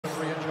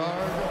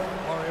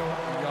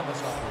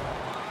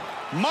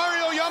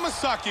Mario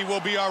Yamasaki will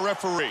be our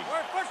referee. All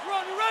right, first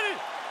round, you ready?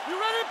 You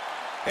ready?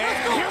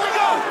 And here we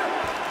go!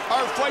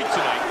 Our fight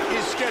tonight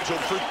is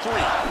scheduled for 3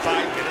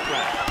 5-minute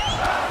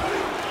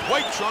rounds.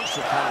 White trunks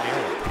for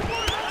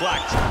Caneiro,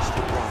 black trunks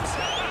for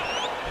Brunson.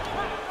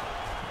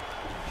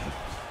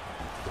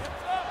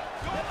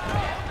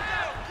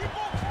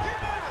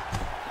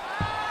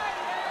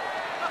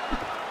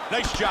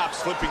 Nice job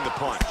slipping the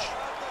punch.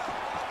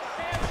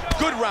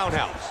 Good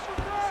roundhouse.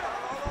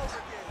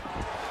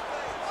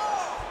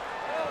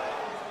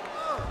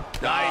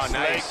 Nice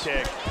leg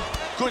kick.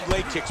 Good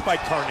leg kicks by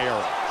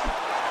Caneiro.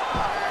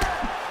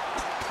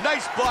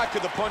 Nice block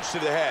of the punch to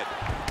the head.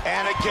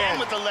 And again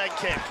with the leg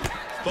kick.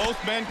 Both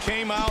men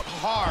came out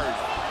hard.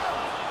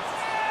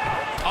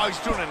 Oh, he's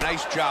doing a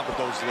nice job with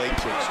those leg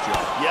kicks,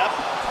 Joe. Yep.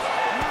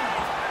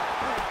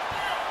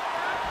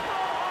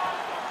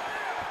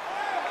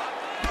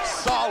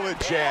 Solid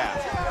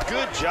jab.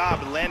 Good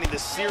job in landing the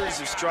series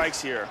of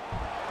strikes here.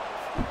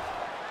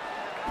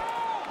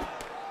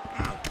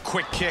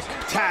 Quick kick.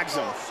 Tags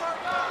him.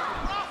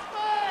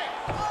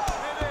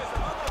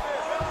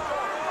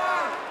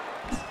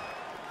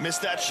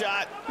 Missed that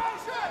shot.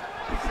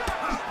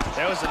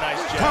 That was a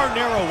nice jab.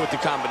 Caneiro with the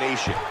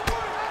combination.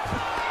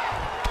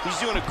 He's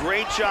doing a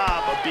great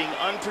job of being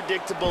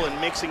unpredictable and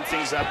mixing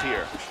things up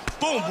here.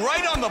 Boom,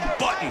 right on the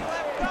button.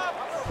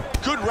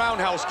 Good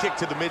roundhouse kick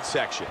to the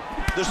midsection.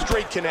 The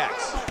straight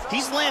connects.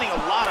 He's landing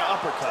a lot of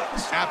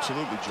uppercuts.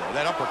 Absolutely, Joe.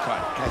 That uppercut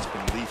has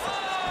been lethal.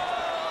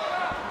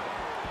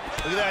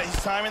 Look at that,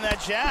 he's timing that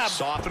jab.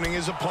 Softening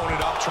his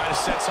opponent up, trying to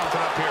set something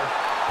up here.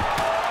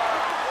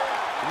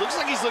 It looks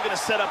like he's looking to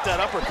set up that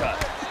uppercut.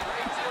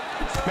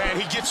 Man,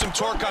 he gets some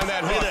torque on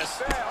that hook. Look at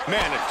this.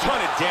 Man, a ton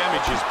of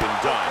damage has been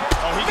done.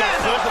 Oh, he got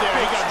flipped there.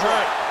 He got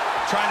hurt.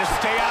 Trying to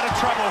stay out of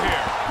trouble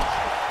here.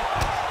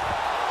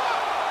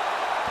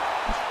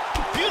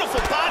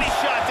 Beautiful body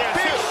shot there,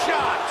 Big too.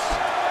 shots.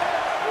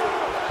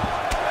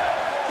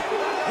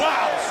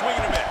 Wow, swing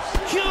and a miss.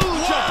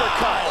 Huge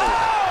uppercut.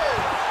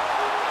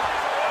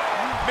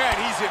 Man,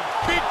 he's in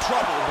big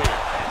trouble here.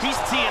 He's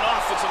teeing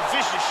off with some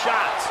vicious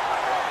shots.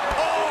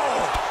 Oh!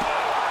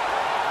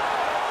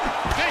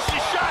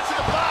 Vicious shots to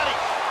the body.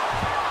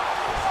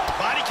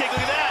 Body kick,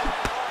 look at that.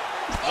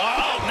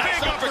 Oh, nice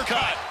big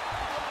uppercut.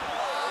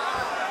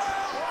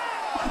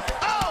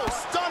 Oh,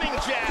 stunning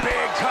jab.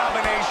 Big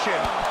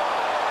combination.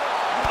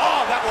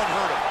 Oh, that one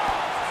hurt him.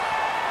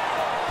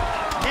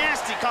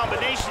 Nasty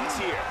combinations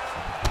here.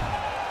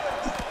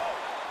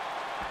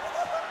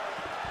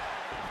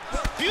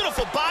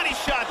 Beautiful body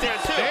shot there,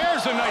 too.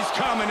 There's a nice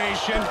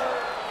combination.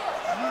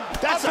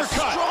 That's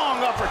uppercut. A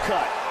strong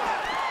uppercut.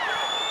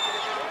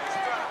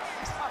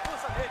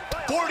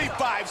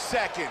 45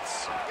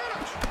 seconds.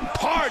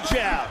 Hard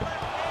jab.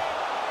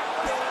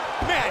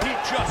 Man, he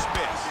just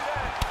missed.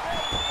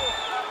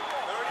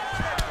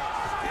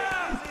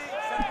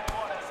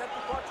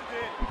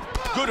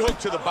 Good hook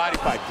to the body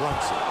by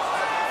Brunson.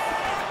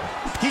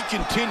 He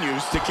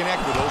continues to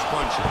connect with those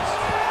punches.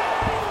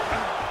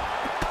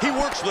 He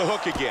works the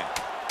hook again.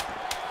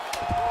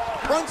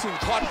 Brunson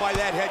caught by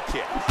that head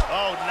kick.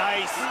 Oh,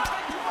 nice.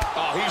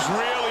 Oh, he's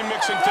really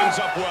mixing things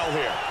up well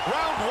here.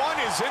 Round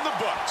 1 is in the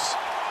books.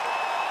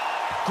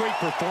 Great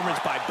performance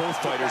by both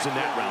fighters in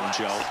that round,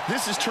 Joe.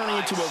 This is turning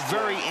into a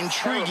very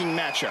intriguing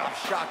matchup. I'm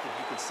shocked if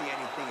you can see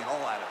anything at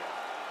all out of it.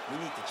 We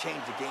need to change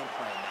the game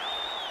plan now.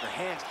 Their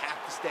hands have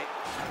to stay.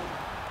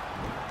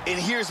 And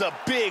here's a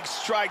big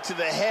strike to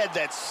the head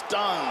that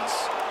stuns.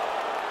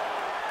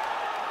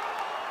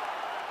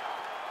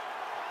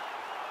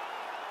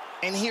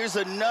 And here's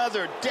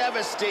another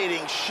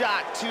devastating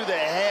shot to the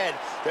head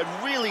that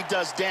really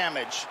does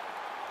damage.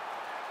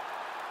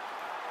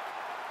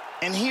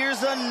 And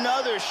here's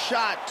another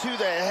shot to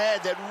the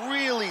head that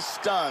really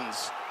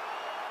stuns.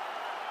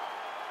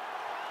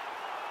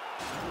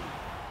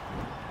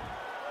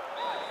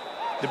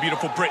 The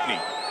beautiful Brittany.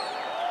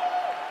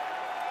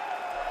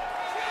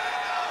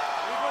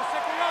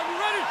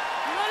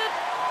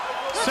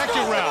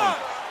 Second round.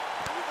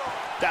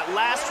 That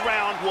last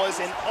round was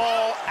an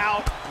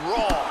all-out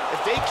brawl. If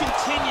they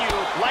continue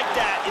like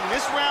that in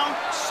this round,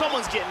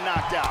 someone's getting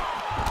knocked out.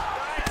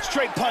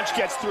 Straight punch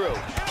gets through.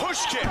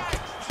 Push kick.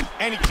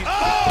 And he can...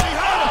 Oh, he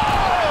hurt him!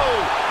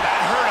 Oh,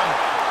 that hurt him.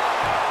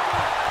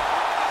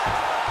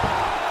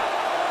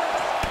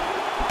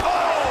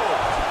 Oh,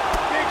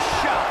 big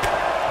shot.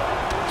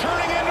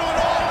 Turning into an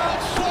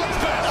all-out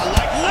slugfest. I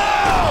like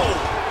that. Whoa!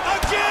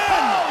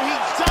 Again! Oh, he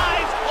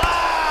dived.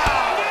 Wow!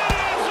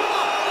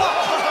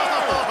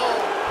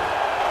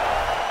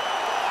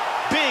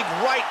 Big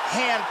right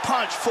hand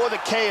punch for the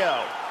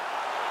KO.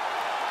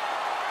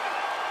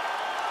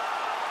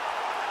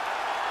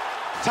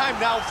 Time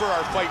now for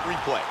our fight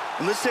replay.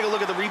 And let's take a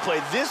look at the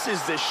replay. This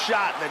is the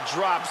shot that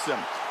drops him.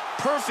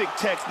 Perfect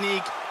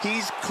technique.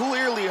 He's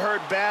clearly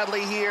hurt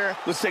badly here.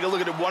 Let's take a look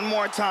at it one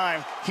more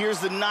time. Here's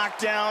the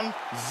knockdown.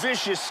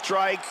 Vicious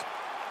strike.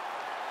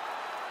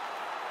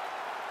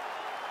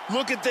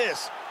 Look at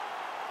this.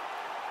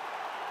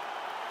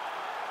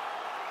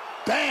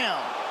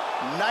 Bam!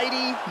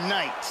 Nighty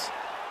night.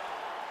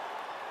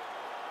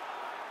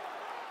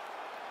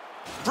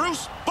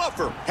 Bruce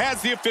Buffer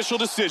has the official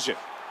decision.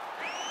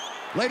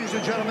 Ladies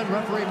and gentlemen,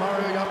 referee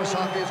Mario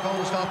Yamasaki has called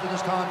a stop to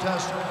this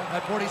contest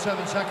at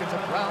 47 seconds of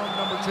round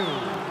number 2.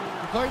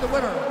 Declaring the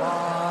winner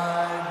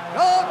by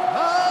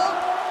knockout,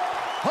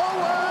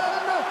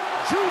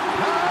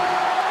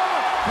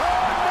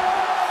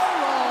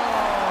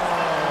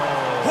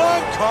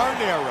 Juan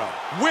Caneiro,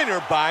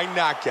 winner by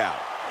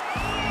knockout.